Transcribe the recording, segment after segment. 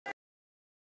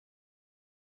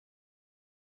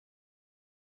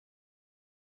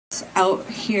sites out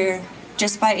here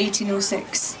just by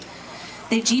 1806.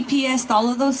 They GPSed all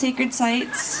of those sacred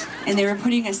sites, and they were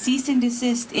putting a cease and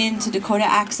desist into Dakota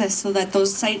Access so that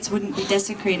those sites wouldn't be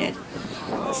desecrated.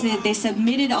 So they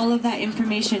submitted all of that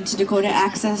information to Dakota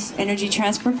Access Energy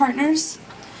Transfer Partners,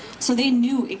 so they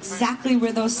knew exactly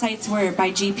where those sites were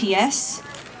by GPS.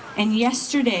 And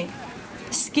yesterday,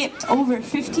 skipped over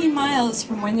 15 miles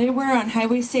from when they were on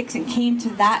Highway 6 and came to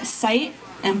that site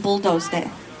and bulldozed it.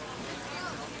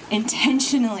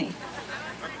 Intentionally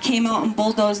came out and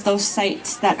bulldozed those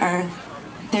sites that are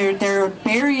their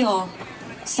burial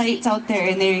sites out there,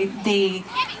 and they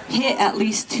hit at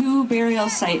least 2 burial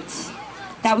sites.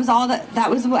 That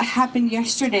was what happened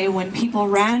yesterday when people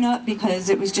ran up, because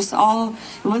it was just all,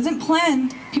 it wasn't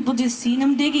planned. People just seen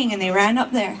them digging and they ran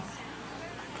up there.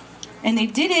 And they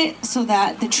did it so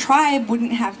that the tribe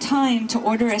wouldn't have time to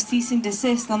order a cease and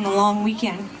desist on the long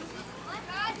weekend.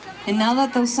 And now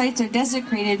that those sites are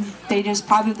desecrated, they just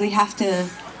probably have to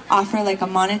offer like a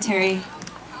monetary,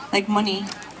 like money.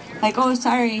 Like, oh,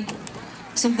 sorry.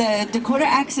 So the Dakota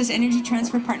Access Energy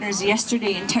Transfer Partners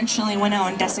yesterday intentionally went out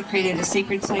and desecrated a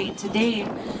sacred site. Today,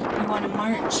 we want to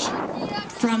march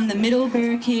from the middle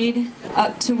barricade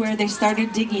up to where they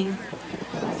started digging.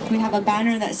 We have a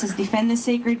banner that says "Defend the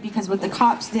Sacred," because what the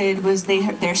cops did was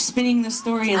they're spinning the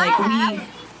story like we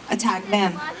attacked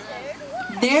them.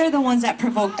 They're the ones that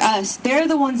provoked us. They're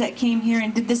the ones that came here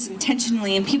and did this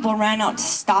intentionally, and people ran out to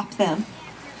stop them.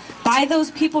 By those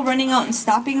people running out and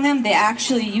stopping them, they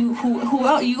actually, you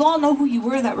all know who you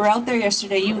were that were out there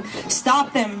yesterday. You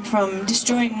stopped them from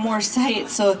destroying more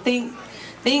sites. So thank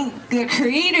the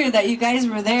Creator that you guys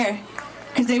were there,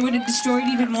 because they would have destroyed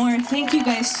even more. Thank you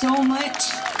guys so much.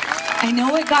 I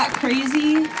know it got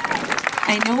crazy.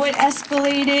 I know it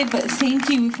escalated, but thank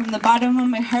you from the bottom of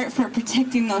my heart for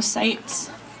protecting those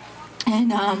sites.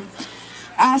 And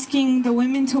asking the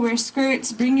women to wear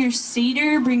skirts, bring your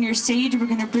cedar, bring your sage. We're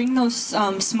gonna bring those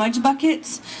smudge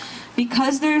buckets,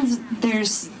 because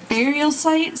there's burial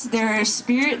sites, there are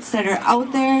spirits that are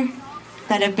out there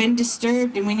that have been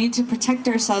disturbed, and we need to protect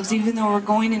ourselves. Even though we're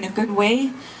going in a good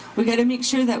way, we got to make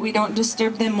sure that we don't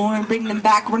disturb them more and bring them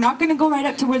back. We're not going to go right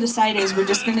up to where the site is. We're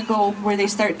just going to go where they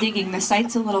start digging. The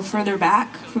site's a little further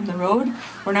back from the road.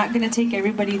 We're not going to take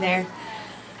everybody there.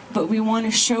 But we want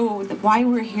to show that why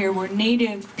we're here. We're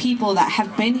Native people that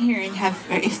have been here and have,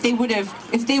 if they would have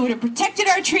protected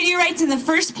our treaty rights in the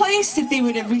first place, if they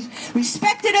would have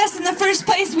respected us in the first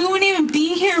place, we wouldn't even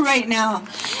be here right now.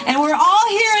 And we're all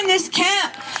here in this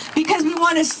camp because we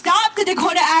want to stop the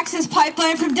Dakota Access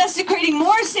Pipeline from desecrating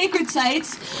more sacred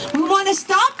sites. We want to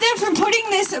stop them from putting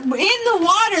this in the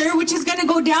water, which is going to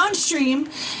go downstream.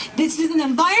 This is an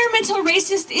environmental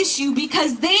racist issue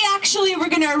because they actually were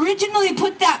going to originally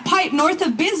put that pipe north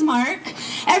of Bismarck.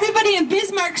 Everybody in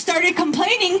Bismarck started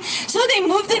complaining, so they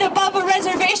moved it above a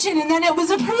reservation, and then it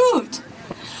was approved.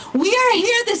 We are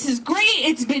here. This is great.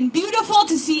 It's been beautiful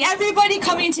to see everybody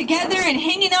coming together and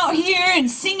hanging out here and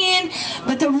singing.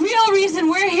 But the real reason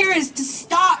we're here is to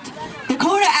stop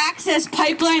Dakota Access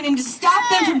Pipeline and to stop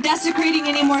them from desecrating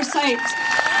any more sites.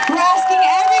 We're asking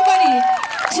everybody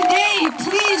today,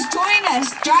 please join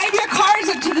us. Drive your cars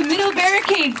up to the middle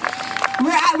barricade.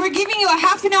 We're giving you a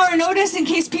half-an-hour notice in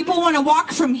case people want to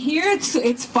walk from here.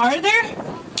 It's farther.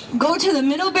 Go to the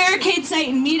middle barricade site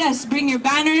and meet us. Bring your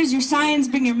banners, your signs,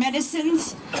 bring your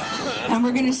medicines. And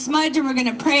we're going to smudge and we're going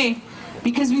to pray.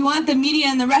 Because we want the media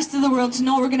and the rest of the world to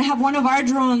know we're going to have one of our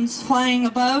drones flying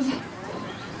above.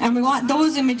 And we want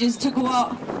those images to go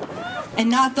out.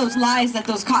 And not those lies that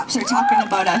those cops are talking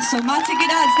about us. So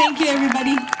Matsigidad, thank you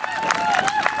everybody.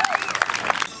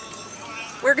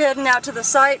 We're heading out to the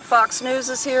site. Fox News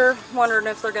is here, wondering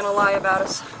if they're going to lie about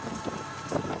us.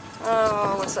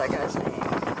 Oh, what's that guy's name?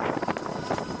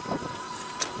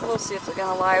 We'll see if they're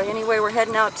going to lie. Anyway, we're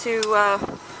heading out to,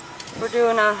 we're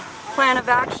doing a plan of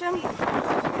action.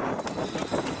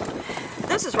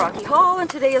 This is Rocky Hall, and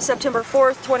today is September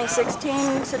 4th,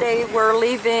 2016. Today we're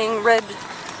leaving Red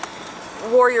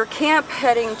Warrior Camp,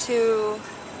 heading to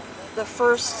the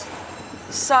first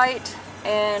site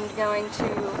and going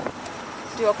to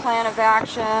do a plan of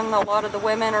action. A lot of the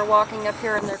women are walking up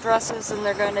here in their dresses, and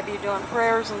they're going to be doing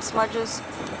prayers and smudges.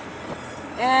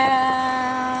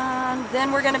 And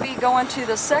then we're going to be going to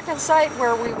the second site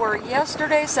where we were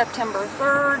yesterday, September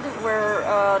 3rd, where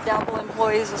D.A.P.L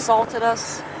employees assaulted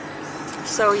us.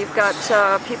 So you've got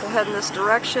people heading this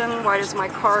direction. Why does my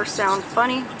car sound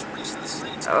funny?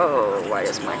 Oh, why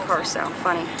does my car sound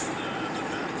funny?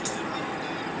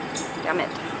 Damn it.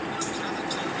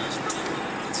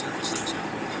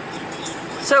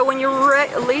 So when you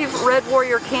leave Red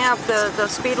Warrior Camp, the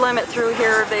speed limit through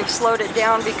here, they've slowed it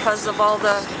down because of all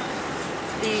the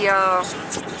the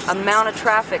amount of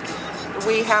traffic.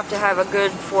 We have to have a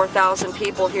good 4,000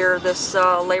 people here this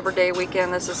Labor Day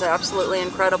weekend. This is absolutely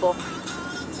incredible.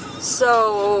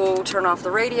 So, turn off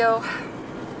the radio.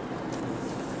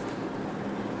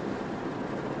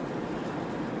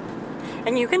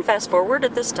 And you can fast forward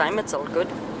at this time, it's all good.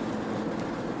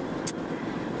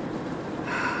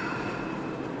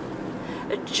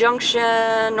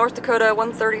 Junction, North Dakota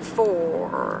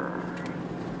 134.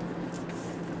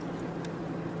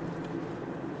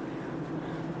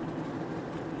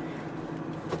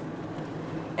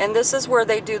 And this is where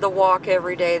they do the walk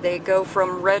every day. They go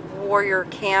from Red Warrior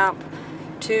Camp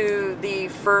to the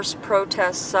first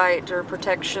protest site or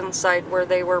protection site where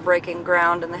they were breaking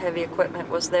ground and the heavy equipment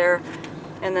was there.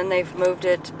 And then they've moved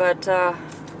it. But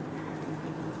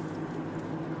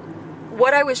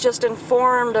what I was just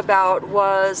informed about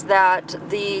was that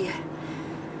the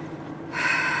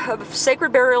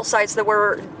sacred burial sites that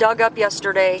were dug up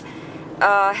yesterday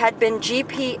had been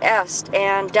GPS'd,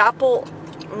 and D.A.P.L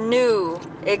knew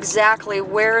exactly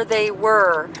where they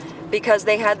were because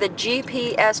they had the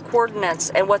GPS coordinates.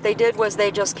 And what they did was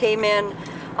they just came in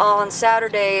on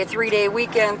Saturday, a 3-day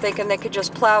weekend, thinking they could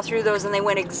just plow through those, and they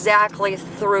went exactly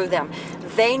through them.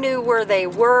 They knew where they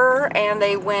were, and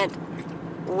they went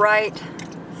right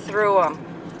through them.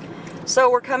 So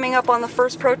we're coming up on the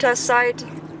first protest site,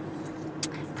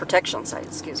 protection site,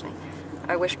 excuse me.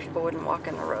 I wish people wouldn't walk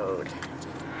in the road.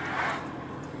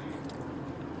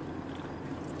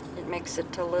 It makes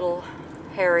it a little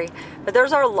hairy. But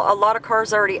there's a lot of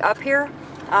cars already up here.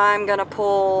 I'm gonna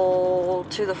pull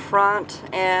to the front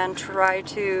and try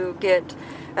to get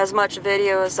as much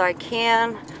video as I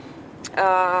can.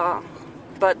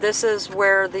 But this is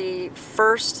where the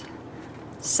first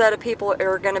set of people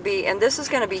are going to be, and this is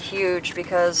going to be huge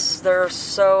because there are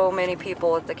so many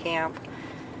people at the camp.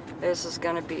 This is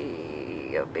going to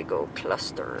be a big old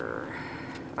cluster.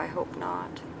 I hope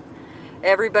not.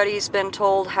 Everybody's been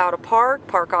told how to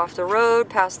park off the road,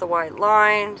 past the white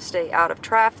line, stay out of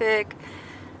traffic,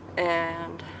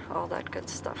 and all that good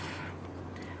stuff.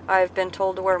 I've been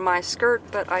told to wear my skirt,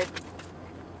 but I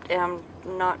am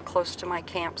not close to my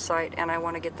campsite and I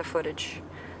want to get the footage.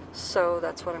 So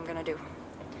that's what I'm going to do.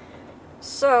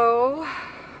 So,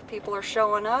 people are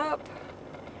showing up,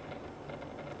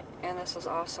 and this is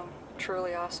awesome,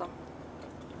 truly awesome.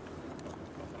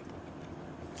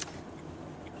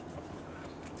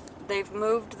 They've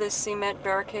moved the cement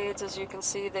barricades, as you can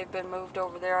see. They've been moved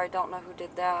over there. I don't know who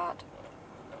did that,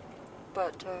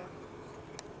 but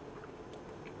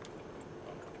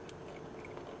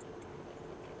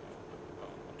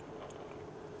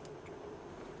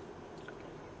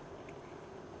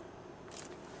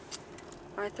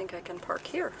I think I can park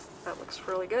here. That looks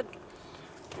really good.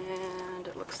 And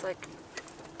it looks like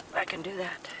I can do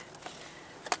that.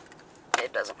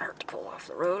 It doesn't hurt to pull off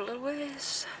the road a little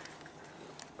ways.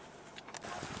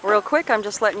 Real quick, I'm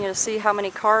just letting you see how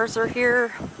many cars are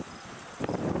here.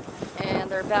 And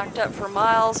they're backed up for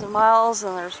miles and miles,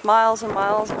 and there's miles and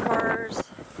miles of cars.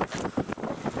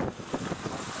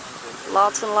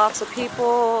 Lots and lots of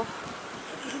people.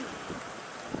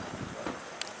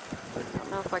 I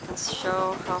don't know if I can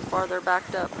show how far they're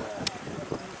backed up.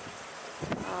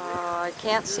 I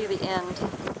can't see the end.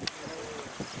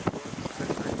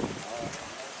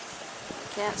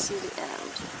 Can't see the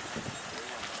end.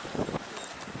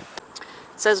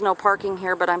 It says no parking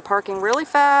here, but I'm parking really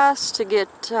fast to get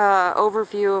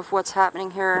overview of what's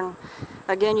happening here. And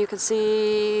again, you can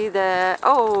see that,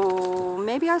 oh,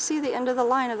 maybe I see the end of the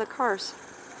line of the cars.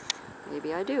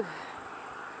 Maybe I do.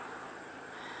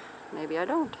 Maybe I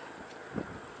don't.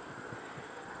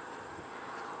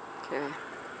 Okay.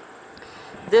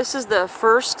 This is the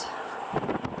first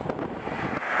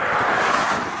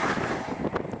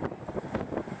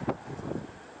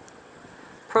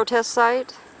protest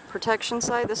site, protection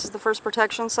site. This is the first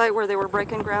protection site where they were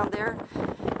breaking ground there.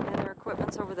 And their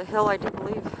equipment's over the hill, I do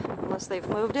believe, unless they've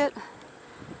moved it.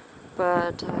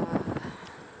 But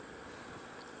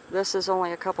this is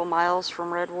only a couple miles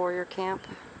from Red Warrior Camp.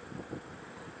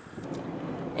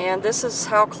 And this is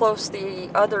how close the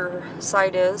other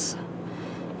site is.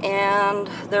 And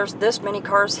there's this many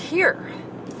cars here,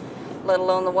 let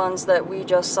alone the ones that we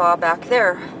just saw back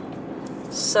there.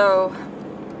 So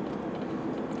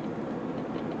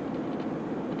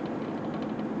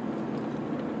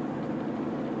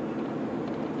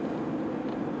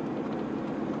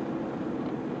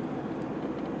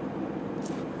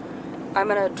I'm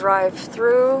going to drive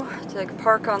through to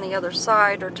park on the other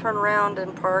side, or turn around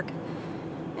and park,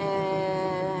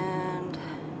 and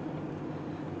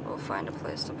we'll find a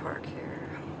place to park here.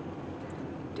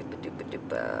 Doopa doopa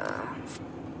doopa.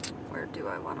 Where do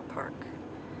I want to park?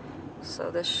 So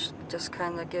this just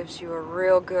kind of gives you a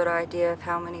real good idea of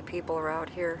how many people are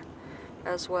out here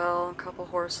as well. A couple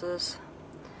horses.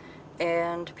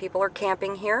 And people are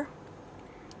camping here.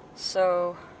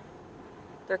 So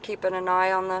they're keeping an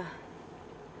eye on the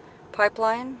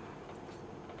pipeline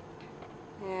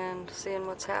and seeing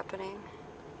what's happening.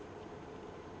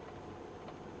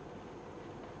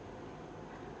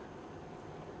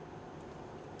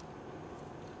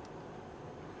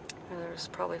 There's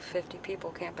probably 50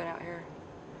 people camping out here.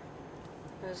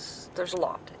 There's a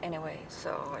lot anyway,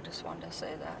 so I just wanted to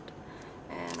say that.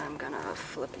 And I'm gonna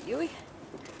flip a Yui.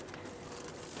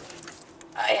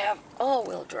 I have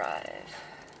all-wheel drive.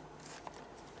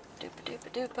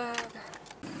 Doopa.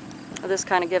 This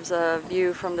kind of gives a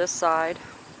view from this side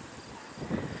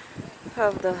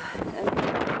of the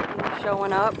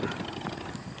showing up.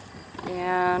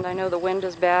 And I know the wind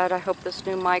is bad. I hope this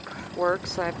new mic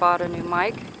works. I bought a new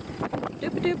mic.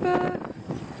 Doopa.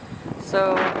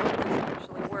 So this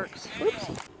actually works.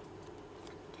 Oops.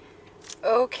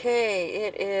 Okay,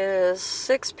 it is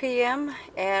 6 p.m.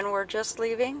 and we're just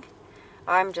leaving.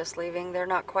 I'm just leaving. They're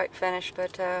not quite finished,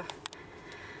 but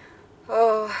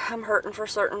oh, I'm hurting for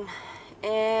certain.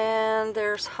 And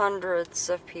there's hundreds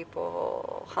of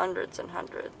people, hundreds and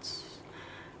hundreds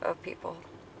of people.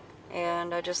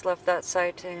 And I just left that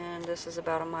site, and this is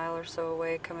about a mile or so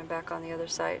away, coming back on the other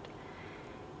side.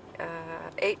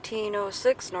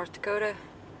 1806, North Dakota.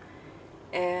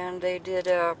 And they did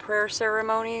prayer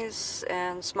ceremonies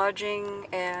and smudging,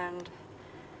 and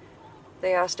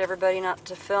they asked everybody not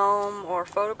to film or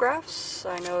photographs.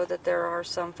 I know that there are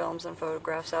some films and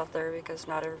photographs out there because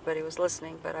not everybody was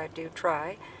listening, but I do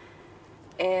try.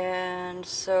 And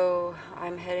so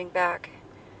I'm heading back.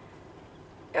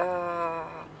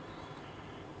 Gonna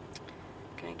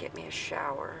get me a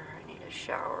shower. I need a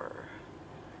shower.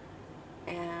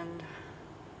 And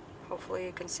hopefully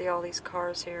you can see all these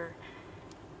cars here.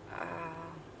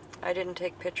 I didn't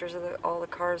take pictures of all the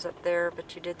cars up there,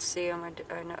 but you did see them.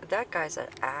 I know that guy's an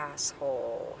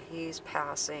asshole. He's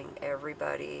passing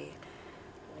everybody.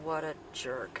 What a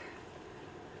jerk.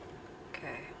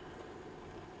 Okay.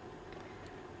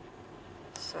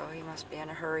 So he must be in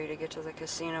a hurry to get to the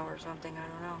casino or something. I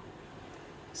don't know.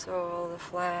 So all the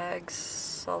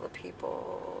flags, all the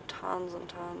people, tons and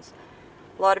tons.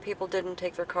 A lot of people didn't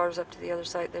take their cars up to the other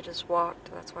side. They just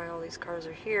walked. That's why all these cars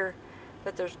are here.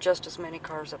 But there's just as many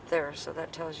cars up there, so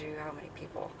that tells you how many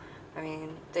people. I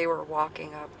mean, they were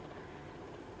walking up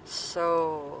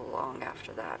so long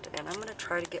after that. And I'm going to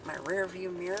try to get my rear view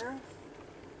mirror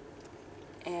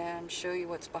and show you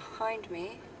what's behind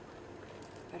me.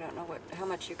 I don't know how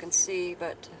much you can see,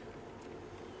 but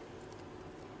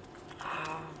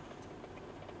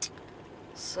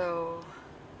so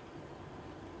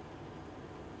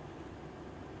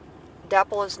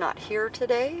D.A.P.L is not here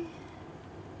today.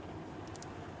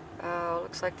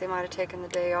 Looks like they might have taken the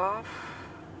day off.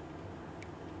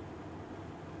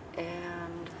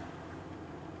 And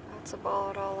that's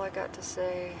about all I got to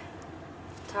say.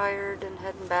 Tired and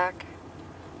heading back.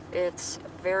 It's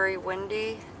very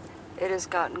windy. It has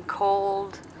gotten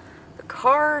cold. The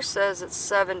car says it's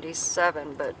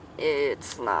 77, but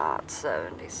it's not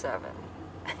 77.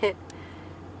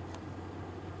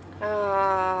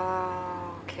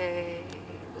 Okay.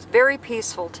 It was very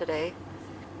peaceful today.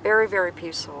 Very, very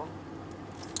peaceful.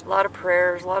 A lot of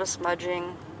prayers, a lot of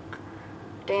smudging,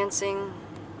 dancing,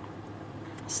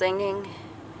 singing,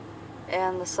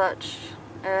 and the such.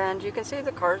 And you can see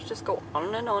the cars just go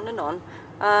on and on and on.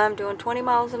 I'm doing 20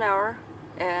 miles an hour,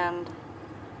 and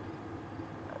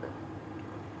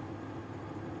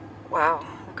wow,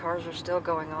 the cars are still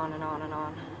going on and on and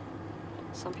on.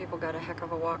 Some people got a heck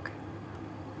of a walk.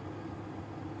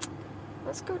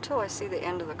 Let's go till I see the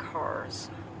end of the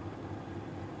cars.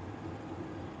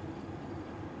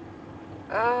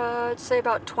 I'd say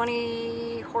about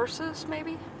 20 horses,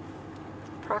 maybe,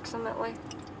 approximately.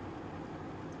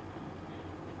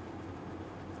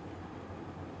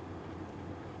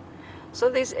 So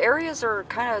these areas are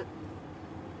kind of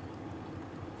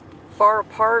far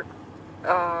apart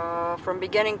from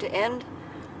beginning to end,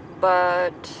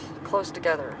 but close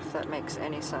together, if that makes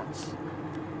any sense.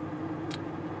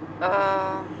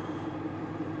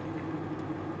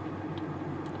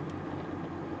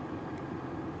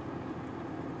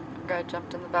 Guy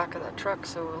jumped in the back of that truck,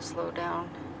 so we'll slow down.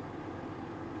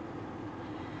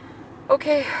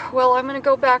 Okay, well, I'm gonna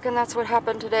go back, and that's what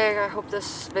happened today. I hope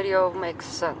this video makes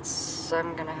sense.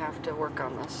 I'm gonna have to work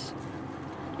on this.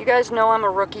 You guys know I'm a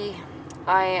rookie.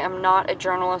 I am not a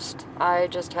journalist. I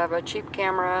just have a cheap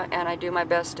camera, and I do my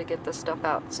best to get this stuff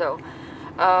out. So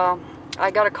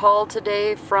I got a call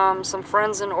today from some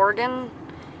friends in Oregon,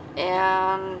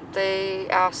 and they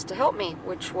asked to help me,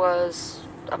 which was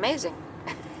amazing.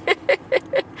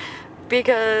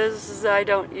 Because I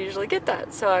don't usually get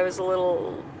that. So I was a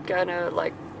little kind of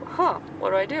like, huh, what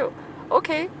do I do?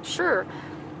 Okay, sure.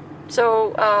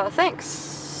 So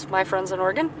thanks, my friends in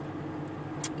Oregon.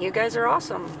 You guys are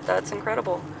awesome. That's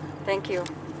incredible. Thank you.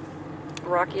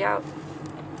 Rocky out.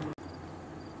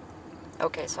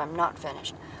 Okay, so I'm not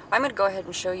finished. I'm going to go ahead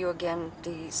and show you again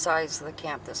the size of the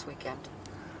camp this weekend.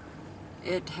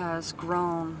 It has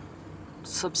grown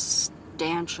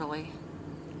substantially.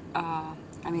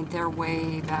 I mean, they're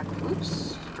way back.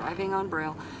 Oops, driving on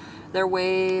Braille. They're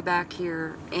way back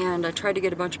here, and I tried to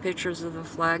get a bunch of pictures of the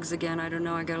flags again. I don't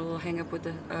know, I got a little hang up with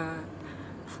the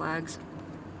flags.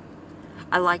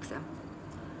 I like them.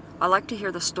 I like to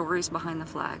hear the stories behind the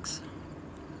flags.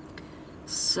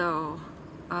 So,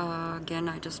 again,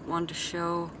 I just wanted to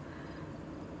show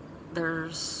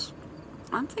there's,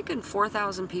 I'm thinking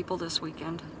 4,000 people this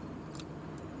weekend.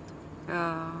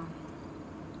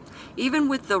 Even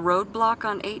with the roadblock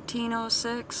on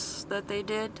 1806 that they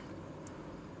did,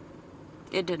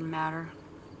 it didn't matter.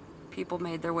 People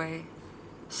made their way.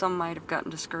 Some might have gotten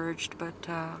discouraged, but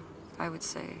I would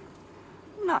say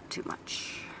not too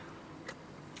much.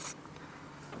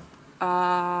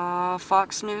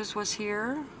 Fox News was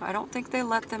here. I don't think they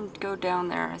let them go down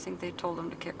there. I think they told them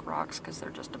to kick rocks because they're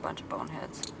just a bunch of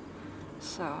boneheads.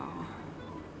 So...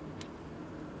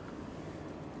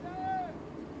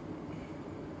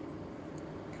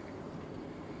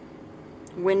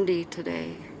 windy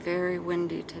today, very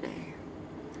windy today.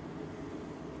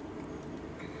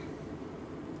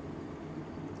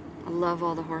 I love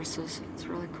all the horses, it's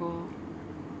really cool.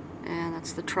 And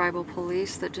that's the tribal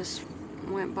police that just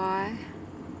went by.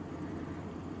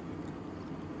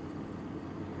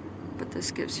 But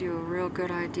this gives you a real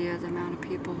good idea of the amount of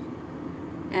people.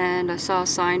 And I saw a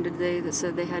sign today that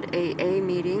said they had AA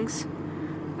meetings.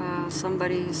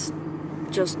 Somebody's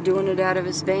just doing it out of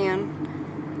his van.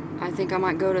 I think I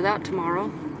might go to that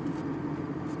tomorrow.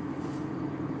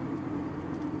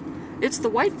 It's the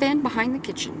white van behind the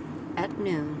kitchen at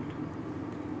noon.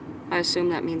 I assume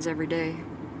that means every day.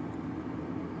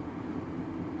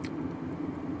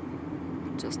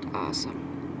 Just awesome.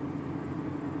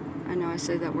 I know I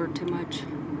say that word too much,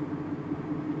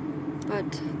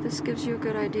 but this gives you a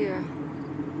good idea.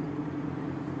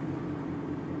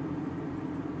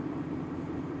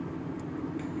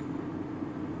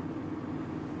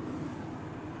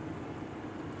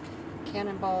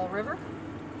 Cannonball River.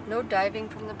 No diving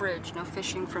from the bridge, no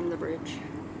fishing from the bridge.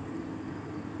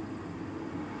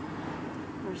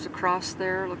 There's a cross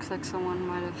there. Looks like someone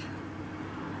might have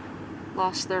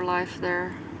lost their life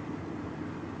there.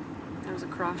 There's a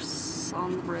cross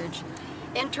on the bridge.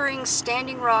 Entering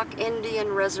Standing Rock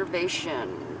Indian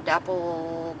Reservation.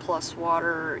 D.A.P.L plus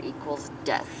water equals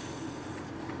death.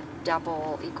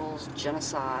 D.A.P.L equals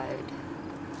genocide.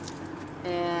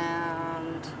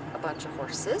 And a bunch of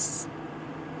horses.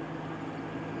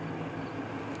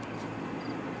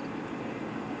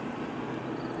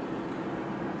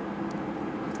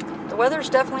 The weather's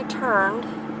definitely turned.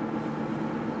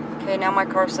 Okay, now my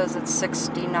car says it's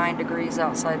 69 degrees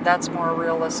outside. That's more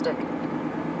realistic.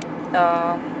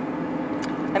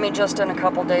 I mean, just in a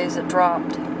couple days it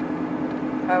dropped.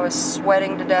 I was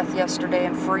sweating to death yesterday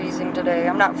and freezing today.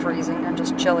 I'm not freezing, I'm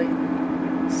just chilly.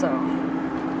 So.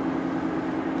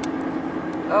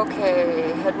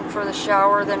 Okay, heading for the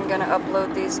shower, then gonna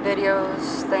upload these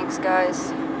videos. Thanks,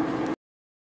 guys.